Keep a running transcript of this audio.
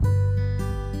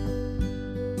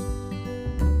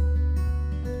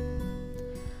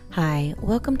Hi,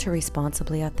 welcome to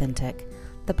Responsibly Authentic,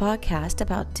 the podcast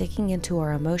about digging into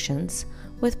our emotions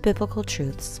with biblical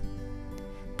truths.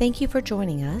 Thank you for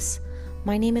joining us.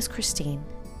 My name is Christine,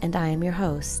 and I am your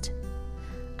host.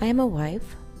 I am a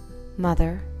wife,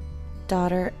 mother,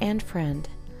 daughter, and friend.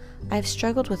 I've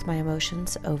struggled with my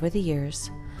emotions over the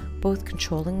years, both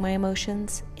controlling my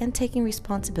emotions and taking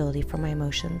responsibility for my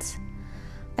emotions.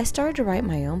 I started to write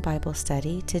my own Bible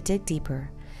study to dig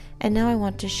deeper, and now I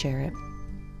want to share it.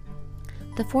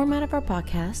 The format of our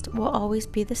podcast will always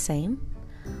be the same.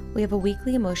 We have a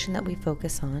weekly emotion that we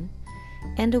focus on,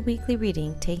 and a weekly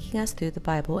reading taking us through the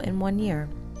Bible in 1 year.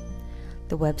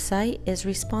 The website is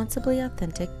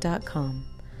responsiblyauthentic.com.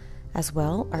 As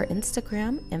well, our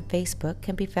Instagram and Facebook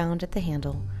can be found at the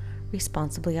handle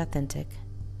Responsibly Authentic.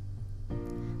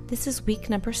 This is week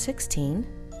number 16,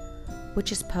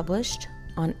 which is published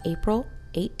on April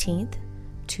 18th,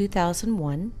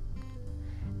 2001.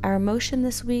 Our emotion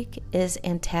this week is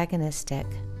antagonistic.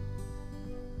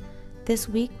 This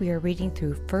week we are reading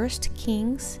through 1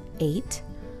 Kings 8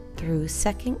 through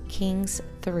 2 Kings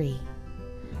 3.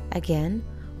 Again,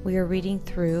 we are reading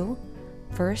through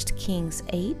 1 Kings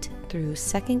 8 through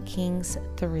 2 Kings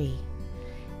 3.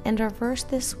 And our verse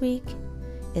this week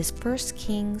is 1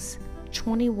 Kings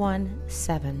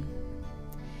 21:7.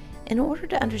 In order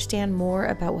to understand more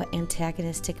about what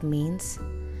antagonistic means,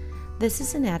 this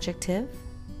is an adjective.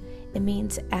 It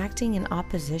means acting in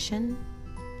opposition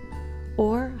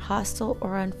or hostile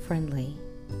or unfriendly.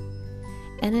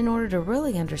 And in order to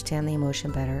really understand the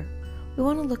emotion better, we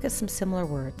want to look at some similar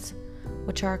words,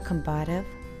 which are combative,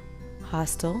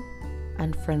 hostile,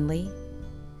 unfriendly,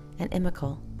 and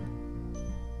inimical.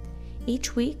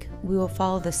 Each week, we will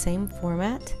follow the same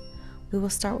format. We will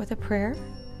start with a prayer.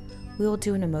 We will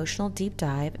do an emotional deep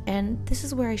dive, and this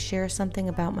is where I share something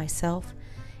about myself,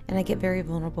 and I get very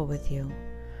vulnerable with you.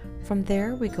 From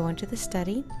there, we go into the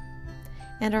study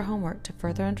and our homework to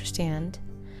further understand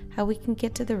how we can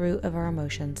get to the root of our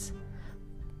emotions.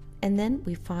 And then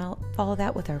we follow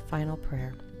that with our final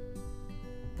prayer.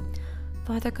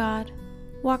 Father God,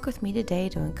 walk with me today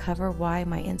to uncover why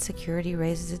my insecurity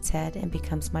raises its head and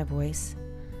becomes my voice.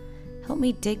 Help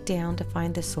me dig down to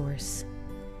find the source.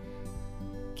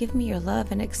 Give me your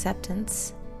love and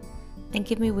acceptance, and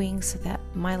give me wings so that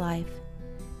my life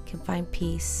can find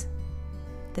peace.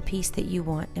 The peace that you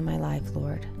want in my life,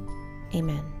 Lord.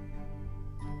 Amen.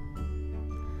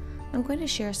 I'm going to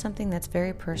share something that's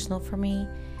very personal for me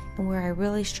and where I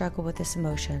really struggle with this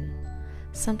emotion.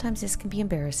 Sometimes this can be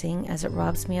embarrassing as it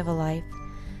robs me of a life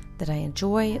that I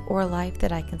enjoy or a life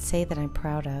that I can say that I'm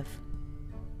proud of.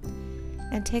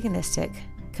 Antagonistic,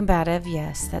 combative,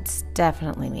 yes, that's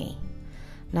definitely me.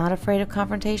 Not afraid of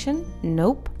confrontation?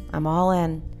 Nope, I'm all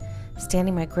in.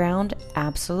 Standing my ground?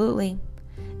 Absolutely.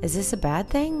 Is this a bad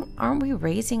thing? Aren't we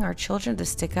raising our children to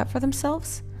stick up for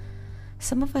themselves?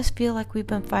 Some of us feel like we've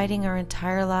been fighting our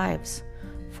entire lives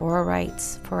for our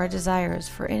rights, for our desires,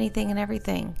 for anything and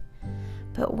everything.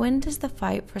 But when does the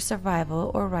fight for survival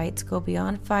or rights go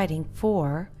beyond fighting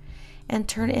for and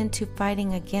turn into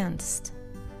fighting against?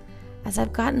 As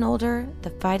I've gotten older,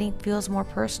 the fighting feels more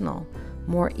personal,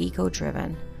 more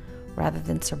ego-driven, rather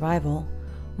than survival,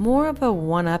 more of a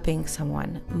one-upping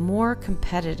someone, more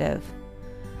competitive,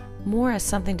 more as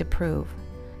something to prove.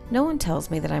 No one tells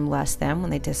me that I'm less than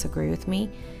when they disagree with me,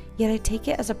 yet I take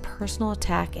it as a personal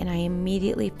attack and I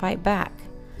immediately fight back.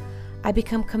 I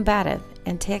become combative,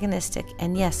 antagonistic,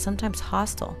 and yes, sometimes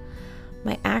hostile.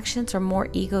 My actions are more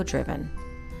ego-driven.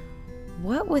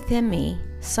 What within me,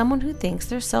 someone who thinks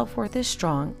their self-worth is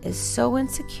strong, is so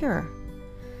insecure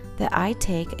that I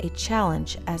take a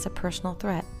challenge as a personal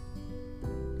threat.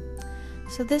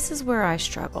 So this is where I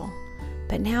struggle.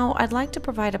 But now I'd like to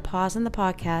provide a pause in the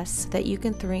podcast so that you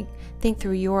can think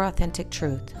through your authentic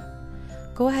truth.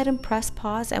 Go ahead and press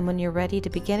pause, and when you're ready to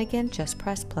begin again, just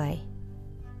press play.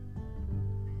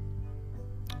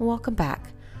 Welcome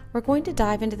back. We're going to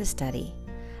dive into the study.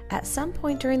 At some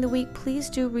point during the week, please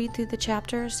do read through the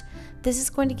chapters. This is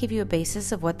going to give you a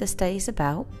basis of what the study is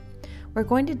about. We're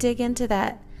going to dig into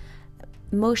that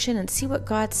emotion and see what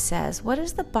God says. What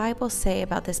does the Bible say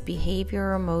about this behavior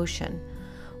or emotion?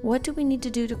 What do we need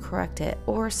to do to correct it?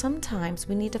 Or sometimes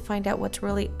we need to find out what's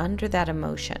really under that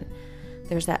emotion.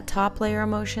 There's that top layer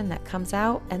emotion that comes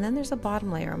out, and then there's a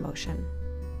bottom layer emotion.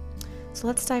 So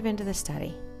let's dive into the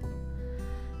study.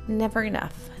 Never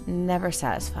enough, never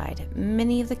satisfied.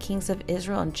 Many of the kings of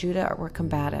Israel and Judah were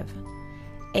combative.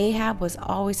 Ahab was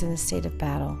always in a state of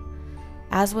battle,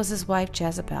 as was his wife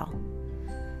Jezebel.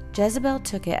 Jezebel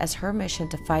took it as her mission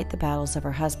to fight the battles of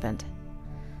her husband.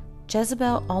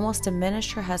 Jezebel almost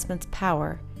diminished her husband's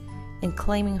power and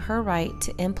claiming her right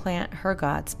to implant her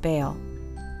gods Baal.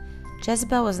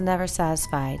 Jezebel was never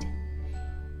satisfied.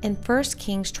 In 1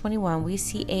 Kings 21, we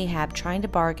see Ahab trying to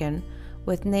bargain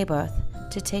with Naboth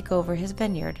to take over his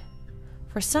vineyard.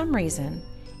 For some reason,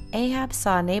 Ahab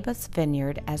saw Naboth's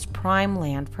vineyard as prime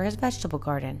land for his vegetable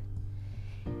garden.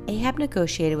 Ahab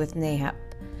negotiated with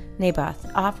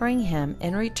Naboth, offering him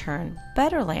in return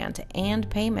better land and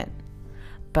payment.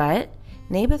 But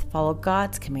Naboth followed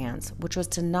God's commands, which was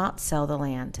to not sell the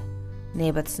land,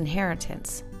 Naboth's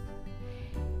inheritance.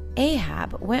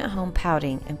 Ahab went home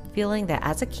pouting and feeling that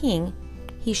as a king,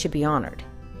 he should be honored.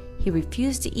 He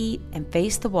refused to eat and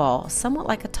faced the wall, somewhat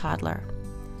like a toddler.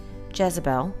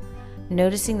 Jezebel,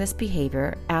 noticing this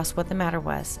behavior, asked what the matter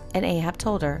was, and Ahab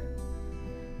told her.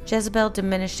 Jezebel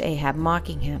diminished Ahab,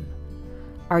 mocking him.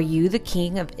 "Are you the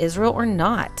king of Israel or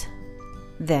not?"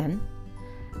 Then,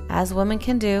 as women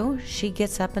can do, she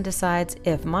gets up and decides,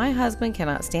 if my husband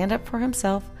cannot stand up for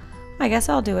himself, I guess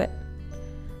I'll do it.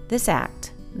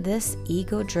 This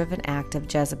ego-driven act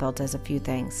of Jezebel does a few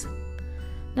things.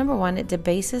 Number 1, it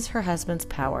debases her husband's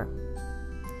power.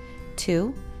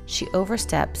 2, she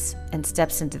oversteps and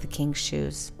steps into the king's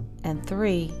shoes. And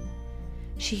 3,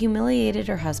 she humiliated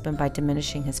her husband by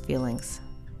diminishing his feelings.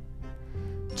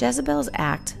 Jezebel's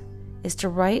act is to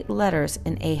write letters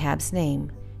in Ahab's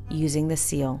name using the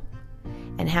seal,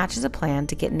 and hatches a plan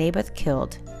to get Naboth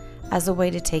killed as a way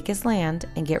to take his land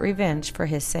and get revenge for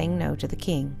his saying no to the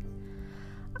king.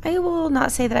 I will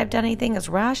not say that I've done anything as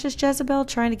rash as Jezebel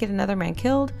trying to get another man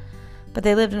killed, but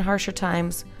they lived in harsher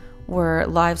times where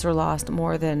lives were lost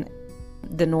more than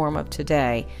the norm of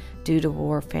today due to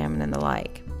war, famine, and the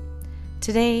like.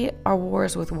 Today, our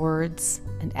wars with words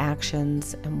and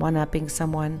actions and one-upping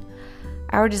someone,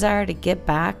 our desire to get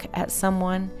back at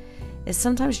someone is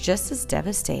sometimes just as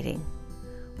devastating.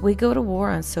 We go to war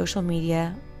on social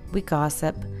media, we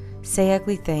gossip, say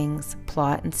ugly things,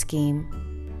 plot and scheme.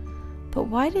 But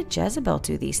why did Jezebel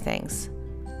do these things?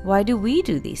 Why do we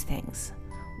do these things?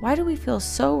 Why do we feel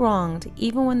so wronged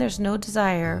even when there's no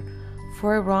desire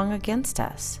for a wrong against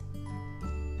us?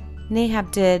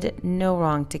 Nahab did no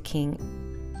wrong to King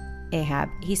Ahab.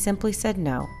 He simply said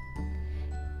no.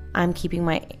 I'm keeping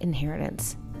my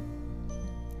inheritance.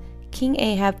 King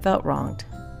Ahab felt wronged,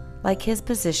 like his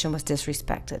position was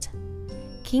disrespected.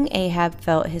 King Ahab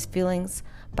felt his feelings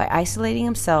by isolating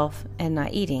himself and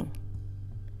not eating.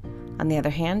 On the other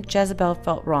hand, Jezebel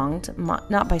felt wronged,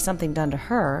 not by something done to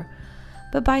her,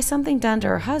 but by something done to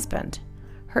her husband.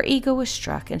 Her ego was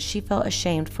struck and she felt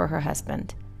ashamed for her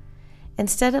husband.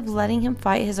 Instead of letting him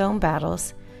fight his own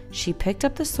battles, she picked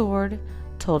up the sword,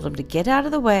 told him to get out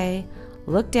of the way,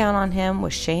 looked down on him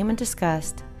with shame and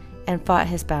disgust, and fought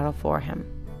his battle for him.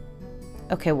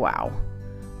 Okay, wow.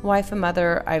 Wife and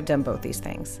mother, I've done both these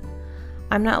things.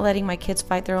 I'm not letting my kids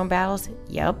fight their own battles.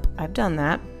 Yep, I've done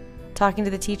that. Talking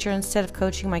to the teacher instead of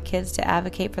coaching my kids to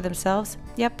advocate for themselves.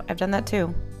 Yep, I've done that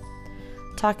too.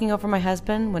 Talking over my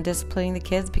husband when disciplining the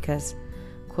kids because,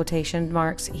 quotation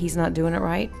marks, he's not doing it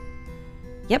right.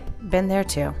 Yep, been there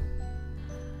too.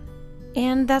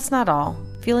 And that's not all.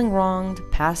 Feeling wronged,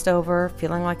 passed over,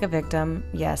 feeling like a victim.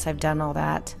 Yes, I've done all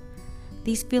that.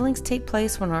 These feelings take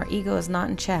place when our ego is not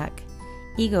in check.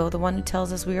 Ego, the one who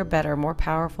tells us we are better, more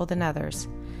powerful than others.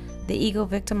 The ego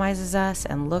victimizes us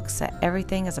and looks at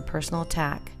everything as a personal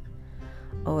attack.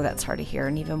 Oh, that's hard to hear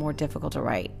and even more difficult to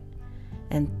write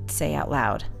and say out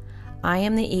loud. I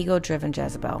am the ego-driven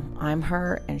Jezebel. I'm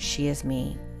her and she is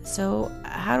me. So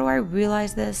how do I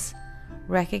realize this,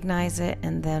 recognize it,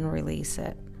 and then release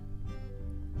it?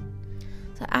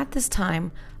 So at this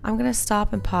time, I'm going to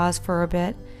stop and pause for a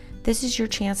bit. This is your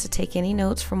chance to take any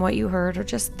notes from what you heard or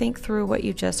just think through what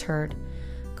you just heard.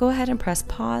 Go ahead and press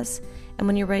pause, and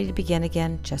when you're ready to begin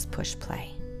again, just push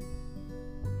play.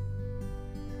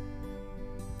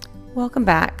 Welcome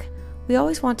back. We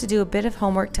always want to do a bit of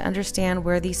homework to understand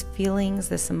where these feelings,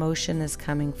 this emotion is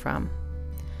coming from.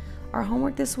 Our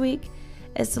homework this week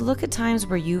is to look at times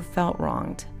where you felt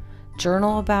wronged.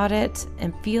 Journal about it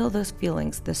and feel those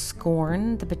feelings, the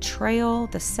scorn, the betrayal,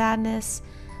 the sadness,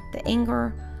 the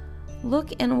anger.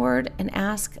 Look inward and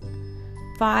ask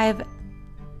 5,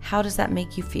 how does that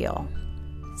make you feel?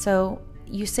 So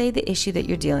you say the issue that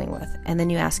you're dealing with, and then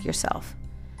you ask yourself,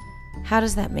 how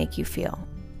does that make you feel?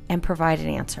 And provide an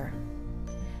answer.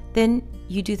 Then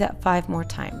you do that 5 more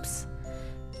times.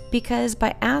 Because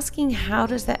by asking how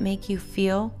does that make you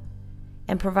feel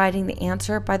and providing the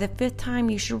answer, by the 5th time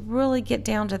you should really get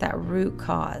down to that root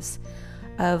cause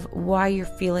of why you're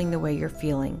feeling the way you're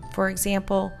feeling. For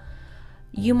example,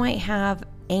 you might have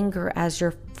anger as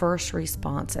your first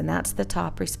response, and that's the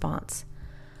top response.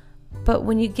 But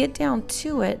when you get down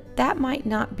to it, that might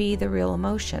not be the real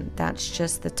emotion. That's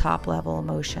just the top level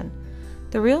emotion.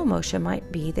 The real emotion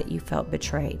might be that you felt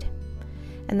betrayed.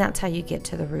 And that's how you get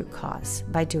to the root cause,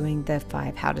 by doing the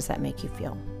 5 how does that make you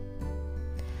feel.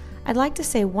 I'd like to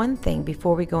say one thing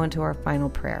before we go into our final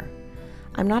prayer.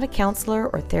 I'm not a counselor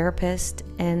or therapist,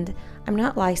 and I'm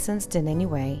not licensed in any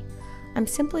way. I'm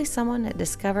simply someone that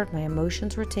discovered my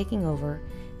emotions were taking over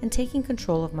and taking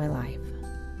control of my life.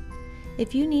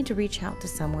 If you need to reach out to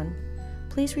someone,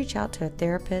 please reach out to a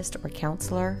therapist or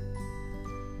counselor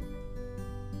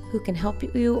who can help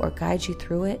you or guide you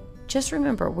through it. Just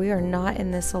remember, we are not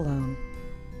in this alone.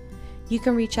 You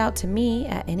can reach out to me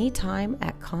at any time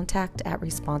at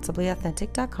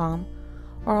contact@responsiblyauthentic.com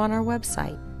or on our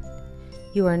website.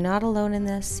 You are not alone in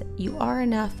this. You are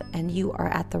enough, and you are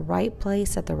at the right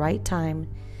place at the right time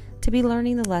to be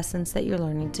learning the lessons that you're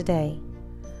learning today.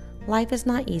 Life is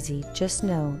not easy. Just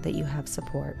know that you have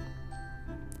support.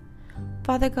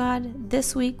 Father God,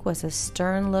 this week was a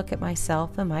stern look at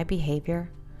myself and my behavior.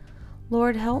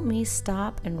 Lord, help me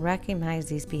stop and recognize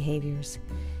these behaviors.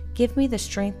 Give me the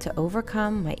strength to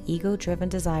overcome my ego-driven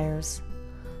desires.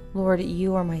 Lord,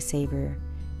 you are my Savior.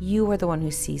 You are the one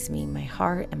who sees me, my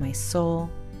heart and my soul.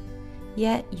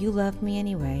 Yet you love me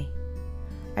anyway.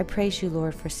 I praise you,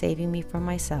 Lord, for saving me from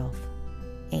myself.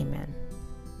 Amen.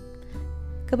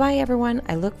 Goodbye, everyone.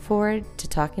 I look forward to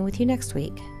talking with you next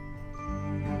week.